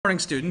morning,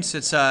 students.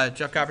 It's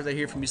Jeff Copperthwaite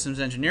here from Systems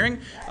Engineering.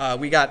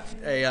 We got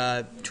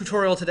a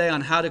tutorial today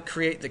on how to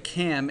create the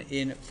CAM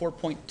in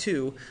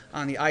 4.2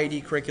 on the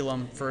IED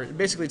curriculum. For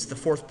basically, it's the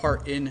fourth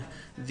part in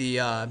the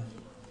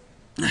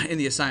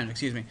assignment.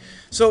 Excuse me.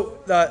 So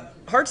the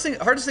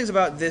hardest things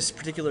about this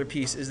particular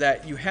piece is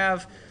that you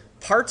have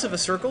parts of a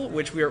circle,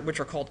 which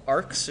are called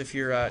arcs, if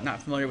you're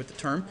not familiar with the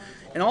term,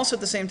 and also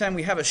at the same time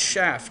we have a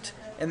shaft,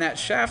 and that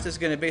shaft is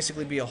going to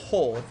basically be a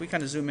hole. If we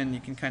kind of zoom in, you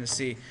can kind of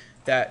see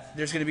that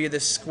there's going to be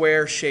this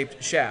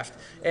square-shaped shaft,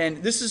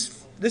 and this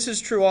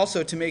is true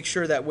also to make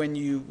sure that when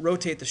you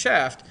rotate the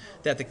shaft,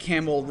 that the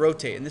CAM will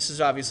rotate. And this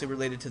is obviously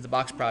related to the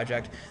box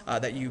project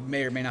that you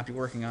may or may not be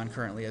working on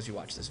currently as you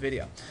watch this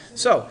video.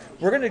 So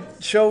we're going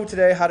to show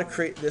today how to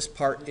create this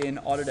part in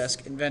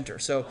Autodesk Inventor.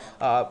 So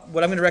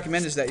what I'm going to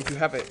recommend is that if you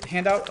have a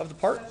handout of the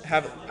part,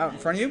 have it out in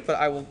front of you, but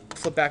I will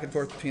flip back and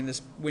forth between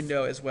this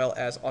window as well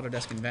as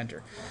Autodesk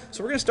Inventor.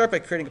 So we're going to start by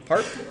creating a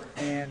part,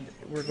 and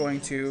we're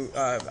going to,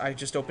 I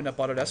just opened up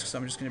Autodesk, so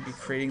I'm just going to be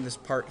creating this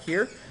part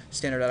here,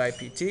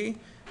 standard.ipt.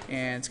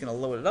 And it's going to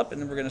load it up,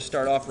 and then we're going to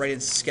start off right in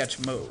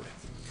sketch mode.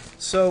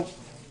 So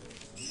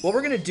what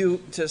we're going to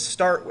do to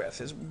start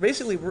with is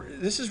basically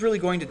this is really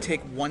going to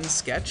take one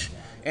sketch,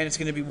 and it's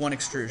going to be one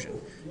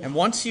extrusion. And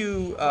once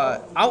you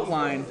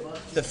outline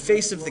the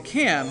face of the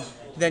CAM,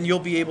 then you'll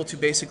be able to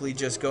basically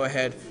just go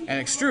ahead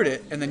and extrude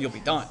it, and then you'll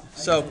be done.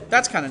 So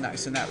that's kind of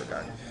nice in that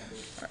regard.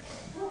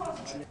 All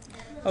right.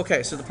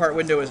 Okay, so the part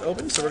window is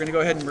open, so we're going to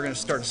go ahead and we're going to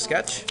start a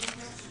sketch.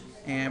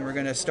 And we're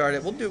going to start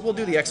it. We'll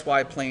do the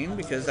XY plane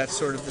because that's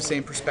sort of the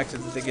same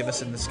perspective that they give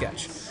us in the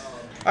sketch.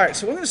 All right.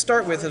 So what we're going to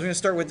start with is we're going to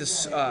start with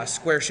this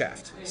square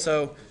shaft.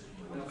 So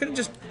I'm going to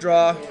just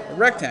draw a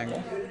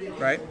rectangle,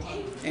 right?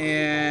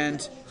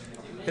 And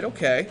hit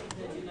OK.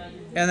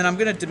 And then I'm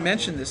going to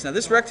dimension this. Now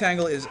this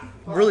rectangle is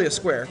really a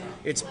square.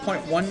 It's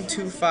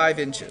 0.125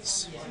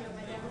 inches.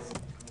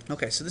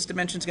 Okay. So this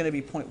dimension is going to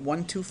be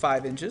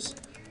 0.125 inches.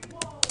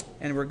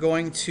 And we're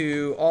going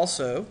to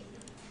also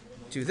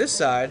do this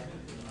side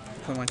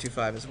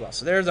 0.125 as well.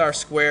 So there's our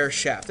square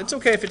shaft. It's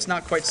okay if it's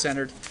not quite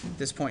centered at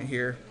this point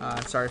here.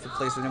 Sorry if it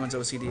plays with anyone's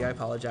OCD, I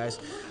apologize.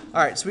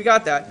 All right, so we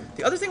got that.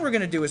 The other thing we're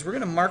going to do is we're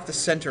going to mark the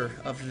center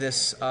of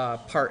this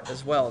part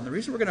as well. And the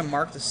reason we're going to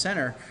mark the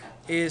center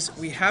is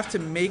we have to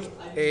make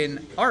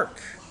an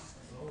arc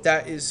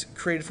that is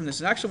created from this.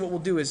 And actually what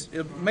we'll do is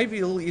it might be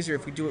a little easier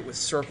if we do it with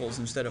circles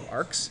instead of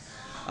arcs.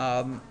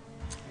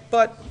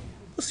 But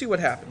we'll see what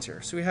happens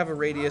here. So we have a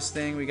radius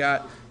thing. We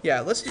got, yeah.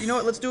 Let's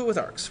do it with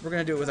arcs. We're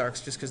going to do it with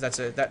arcs just because that's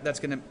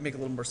going to make a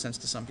little more sense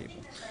to some people.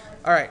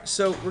 All right.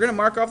 So we're going to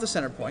mark off the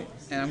center point,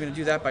 and I'm going to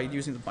do that by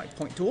using my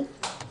point tool.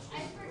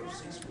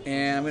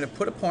 And I'm going to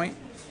put a point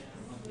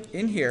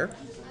in here,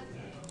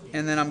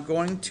 and then I'm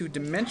going to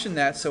dimension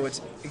that so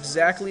it's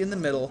exactly in the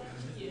middle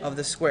of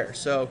the square.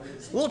 So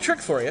a little trick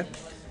for you.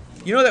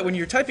 You know that when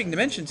you're typing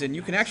dimensions in,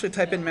 you can actually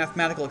type in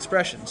mathematical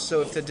expressions.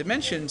 So if the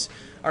dimensions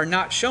are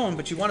not shown,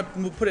 but you want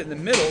to put it in the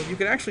middle, you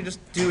can actually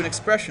just do an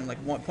expression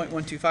like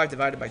 1.125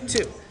 divided by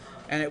 2,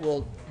 and it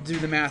will do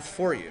the math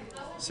for you.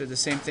 So the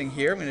same thing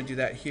here. I'm going to do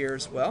that here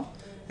as well.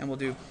 And we'll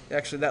do,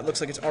 actually that looks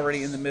like it's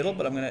already in the middle,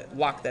 but I'm going to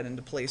lock that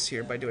into place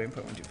here by doing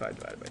 0.125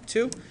 divided by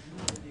 2.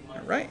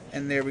 All right,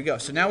 and there we go.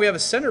 So now we have a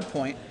center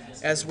point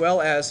as well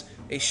as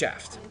a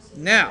shaft.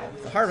 Now,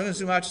 I'm going to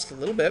zoom out just a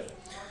little bit.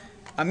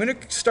 I'm going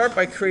to start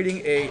by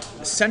creating a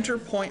center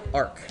point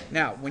arc.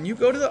 Now, when you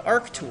go to the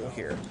arc tool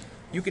here,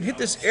 you can hit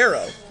this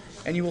arrow,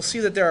 and you will see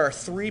that there are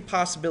three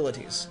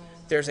possibilities.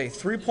 There's a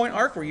 3-point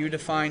arc where you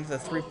define the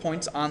 3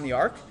 points on the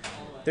arc.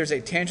 There's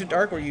a tangent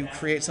arc where you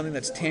create something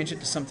that's tangent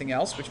to something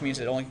else, which means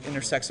it only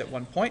intersects at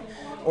one point.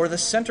 Or the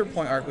center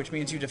point arc, which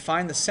means you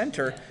define the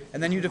center,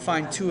 and then you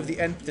define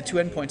the two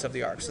endpoints of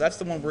the arc. So that's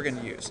the one we're going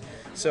to use.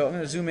 So I'm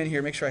going to zoom in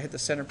here, make sure I hit the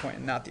center point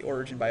and not the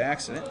origin by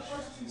accident.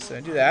 So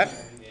I do that.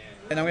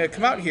 And I'm going to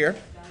come out here,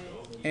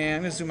 and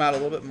I'm going to zoom out a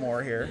little bit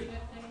more here,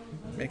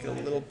 make it a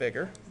little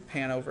bigger,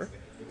 pan over.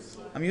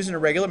 I'm using a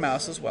regular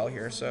mouse as well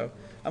here, so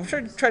I'm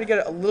trying to get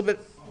it a little bit.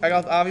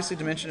 I'll obviously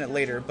dimension it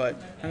later, but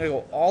I'm going to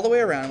go all the way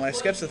around. When I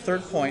sketch the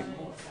third point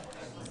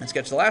and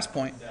sketch the last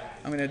point,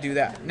 I'm going to do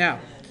that. Now,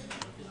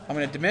 I'm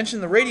going to dimension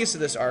the radius of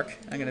this arc.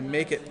 I'm going to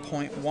make it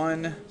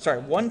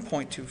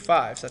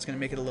 1.25, so that's going to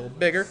make it a little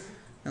bigger.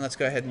 And let's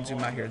go ahead and zoom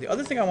out here. The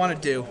other thing I want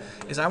to do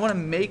is I want to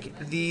make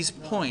these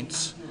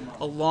points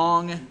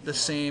along the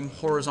same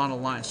horizontal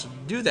line. So to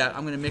do that,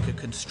 I'm going to make a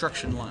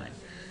construction line.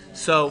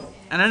 So,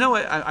 and I know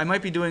I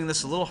might be doing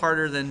this a little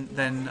harder than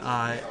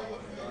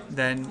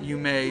you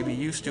may be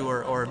used to,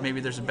 or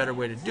maybe there's a better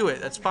way to do it.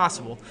 That's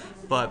possible,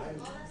 but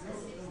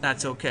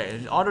that's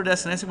okay.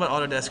 Autodesk, the nice thing about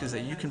Autodesk is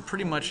that you can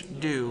pretty much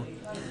do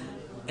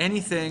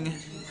anything,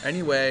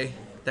 any way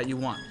that you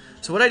want.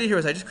 So what I did here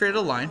is I just created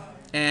a line,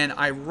 and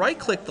I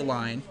right-click the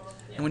line,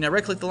 and And when I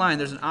right-click the line,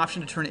 there's an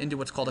option to turn it into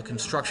what's called a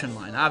construction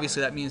line.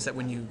 Obviously, that means that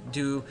when you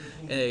do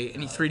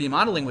any 3D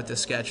modeling with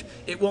this sketch,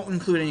 it won't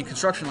include any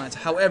construction lines.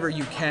 However,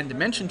 you can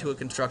dimension to a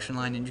construction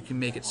line, and you can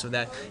make it so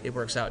that it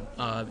works out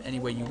any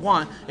way you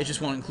want. It just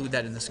won't include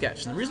that in the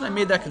sketch. And the reason I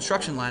made that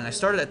construction line, and I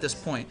started at this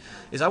point,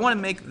 is I want to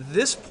make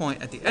this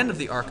point at the end of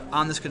the arc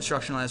on this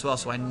construction line as well,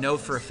 so I know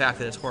for a fact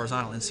that it's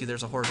horizontal. And see,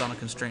 there's a horizontal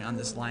constraint on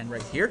this line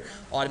right here,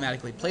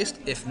 automatically placed.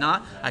 If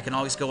not, I can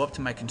always go up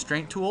to my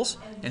constraint tools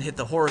and hit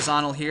the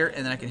horizontal here,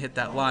 and then I can hit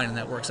that line, and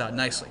that works out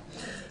nicely.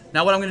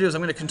 Now what I'm going to do is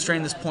I'm going to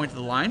constrain this point to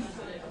the line.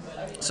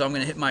 So I'm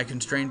going to hit my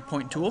constrain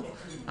point tool.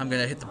 I'm going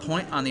to hit the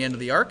point on the end of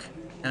the arc,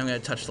 and I'm going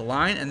to touch the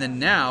line, and then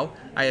now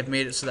I have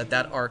made it so that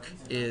that arc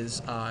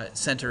is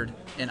centered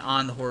and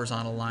on the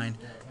horizontal line,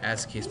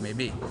 as the case may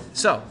be.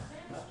 So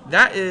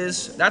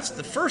that's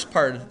the first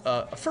part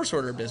of first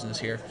order of business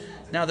here.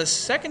 Now the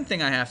second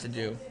thing I have to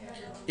do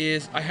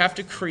is I have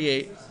to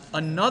create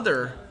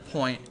another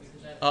point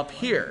up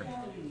here.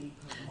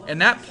 And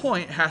that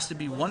point has to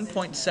be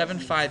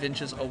 1.75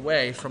 inches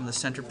away from the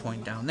center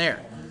point down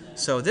there.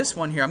 So this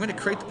one here, I'm going to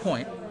create the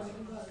point,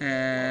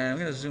 and I'm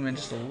going to zoom in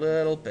just a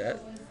little bit.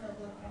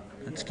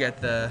 Let's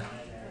get the...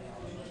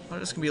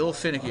 Well, this can be a little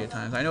finicky at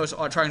times. I know it's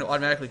trying to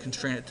automatically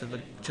constrain it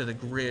to the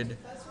grid,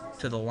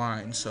 to the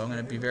line. So I'm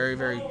going to be very,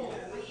 very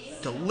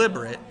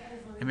deliberate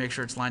and make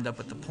sure it's lined up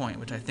with the point,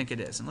 which I think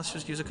it is. And let's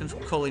just use a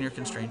collinear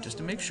constraint just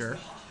to make sure.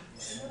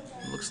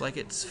 It looks like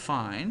it's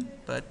fine,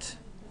 but...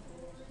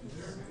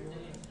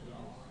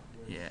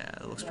 yeah,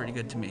 it looks pretty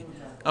good to me.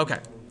 Okay,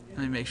 let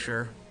me make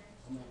sure.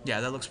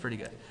 Yeah, that looks pretty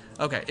good.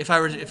 Okay, if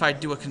I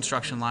do a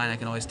construction line, I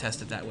can always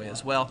test it that way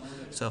as well.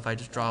 So if I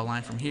just draw a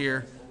line from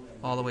here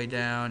all the way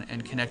down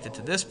and connect it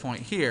to this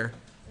point here,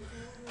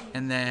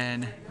 and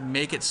then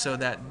make it so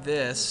that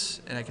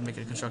this, and I can make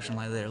it a construction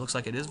line there. It looks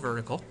like it is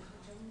vertical.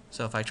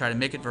 So if I try to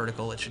make it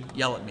vertical, it should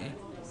yell at me.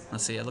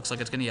 Let's see, it looks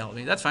like it's going to yell at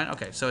me. That's fine.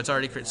 Okay, so it's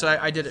already created. So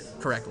I did it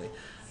correctly.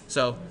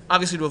 So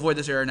obviously, to avoid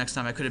this error next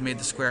time, I could have made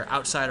the square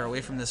outside or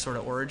away from this sort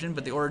of origin,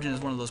 but the origin is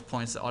one of those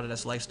points that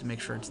Autodesk likes to make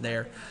sure it's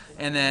there.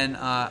 And then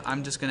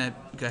I'm just going to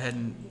go ahead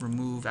and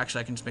remove, actually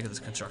I can just make it this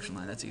construction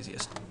line, that's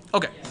easiest.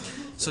 Okay,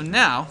 so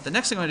now the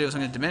next thing I'm going to do is I'm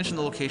going to dimension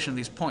the location of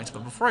these points,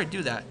 but before I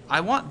do that,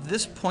 I want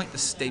this point to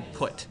stay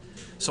put.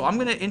 So I'm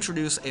going to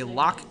introduce a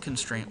lock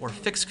constraint or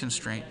fixed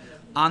constraint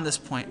on this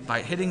point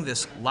by hitting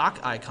this lock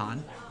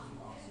icon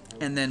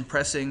and then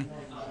pressing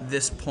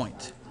this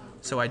point.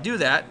 So I do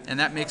that, and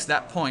that makes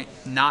that point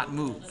not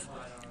move,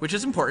 which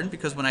is important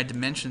because when I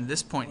dimension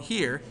this point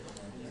here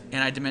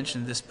and I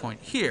dimension this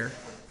point here,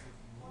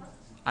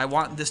 I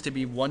want this to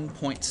be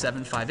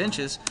 1.75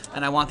 inches,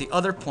 and I want the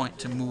other point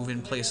to move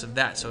in place of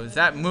that. So if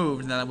that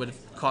moved, then that would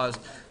have caused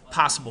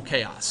possible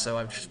chaos. So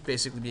I'm just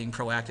basically being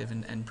proactive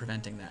and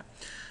preventing that.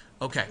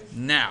 Okay,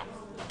 now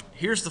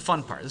here's the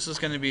fun part. This is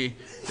going to be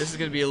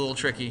a little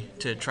tricky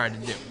to try to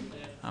do.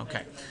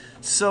 Okay,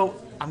 so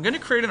I'm going to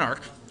create an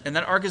arc. And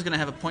that arc is going to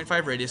have a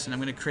 0.5 radius, and I'm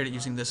going to create it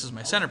using this as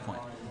my center point.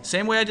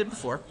 Same way I did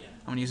before.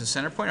 I'm going to use a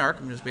center point arc.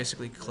 I'm going to just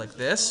basically click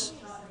this,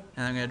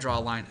 and I'm going to draw a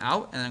line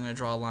out, and I'm going to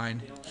draw a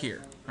line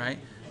here, right?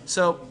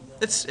 So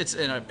it's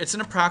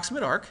an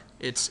approximate arc.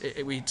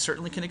 We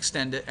certainly can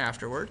extend it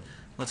afterward.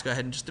 Let's go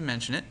ahead and just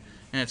dimension it,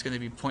 and it's going to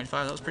be 0.5.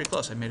 That was pretty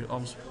close. I made it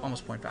almost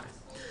 0.5.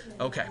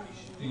 Okay,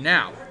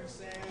 now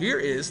here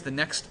is the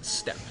next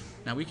step.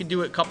 Now we can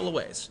do it a couple of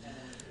ways.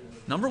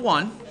 Number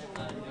one,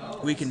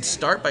 we can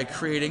start by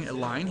creating a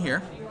line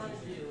here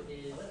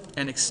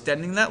and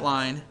extending that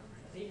line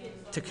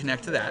to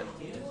connect to that,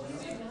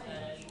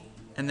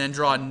 and then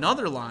draw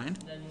another line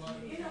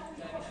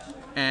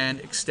and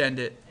extend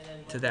it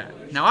to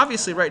that. Now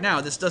obviously right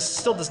now this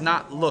still does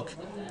not look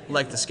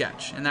like the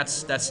sketch, and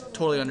that's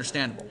totally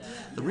understandable.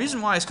 The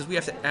reason why is because we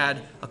have to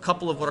add a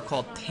couple of what are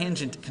called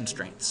tangent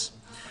constraints.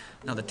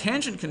 Now the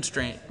tangent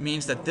constraint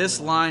means that this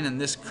line and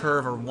this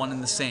curve are one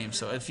and the same.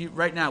 So if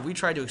right now we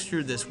tried to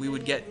extrude this, we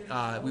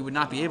would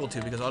not be able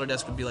to, because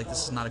Autodesk would be like,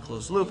 this is not a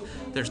closed loop.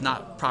 There's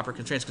not proper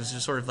constraints because it's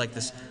just sort of like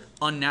this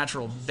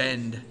unnatural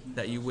bend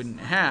that you wouldn't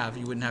have.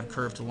 You wouldn't have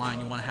curve to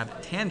line. You want to have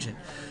it tangent.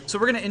 So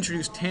we're going to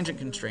introduce tangent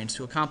constraints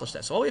to accomplish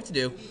that. So all we have to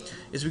do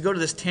is we go to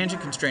this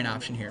tangent constraint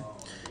option here,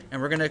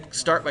 and we're going to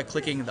start by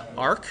clicking the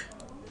arc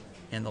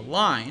and the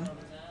line.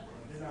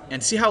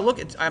 And see how, look,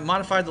 I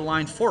modified the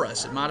line for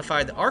us. It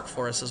modified the arc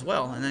for us as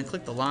well. And then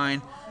click the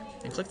line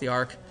and click the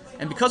arc.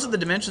 And because of the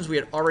dimensions we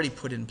had already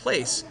put in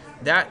place,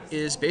 that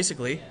is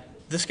basically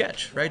the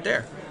sketch right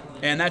there.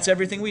 And that's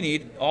everything we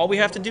need. All we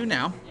have to do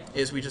now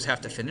is we just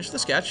have to finish the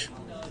sketch.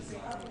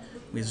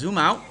 We zoom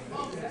out.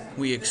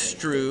 We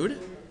extrude.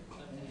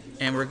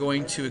 And we're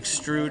going to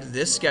extrude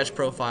this sketch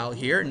profile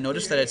here.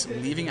 Notice that it's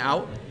leaving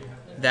out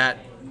that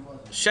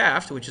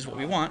shaft, which is what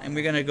we want. And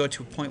we're going to go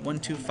to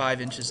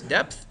 0.125 inches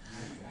depth.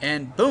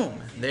 And boom,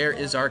 there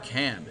is our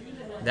cam.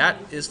 That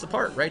is the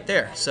part right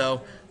there.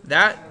 So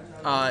that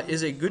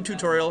is a good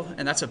tutorial,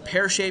 and that's a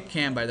pear-shaped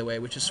cam, by the way,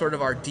 which is sort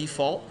of our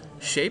default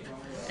shape.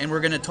 And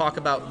we're going to talk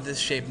about this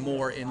shape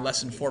more in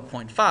lesson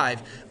 4.5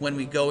 when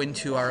we go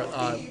into our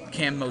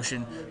cam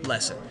motion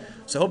lesson.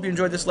 So I hope you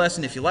enjoyed this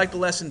lesson. If you liked the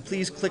lesson,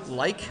 please click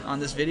like on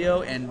this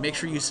video and make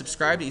sure you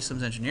subscribe to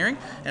eSystems Engineering.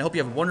 And I hope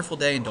you have a wonderful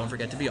day, and don't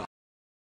forget to be awesome.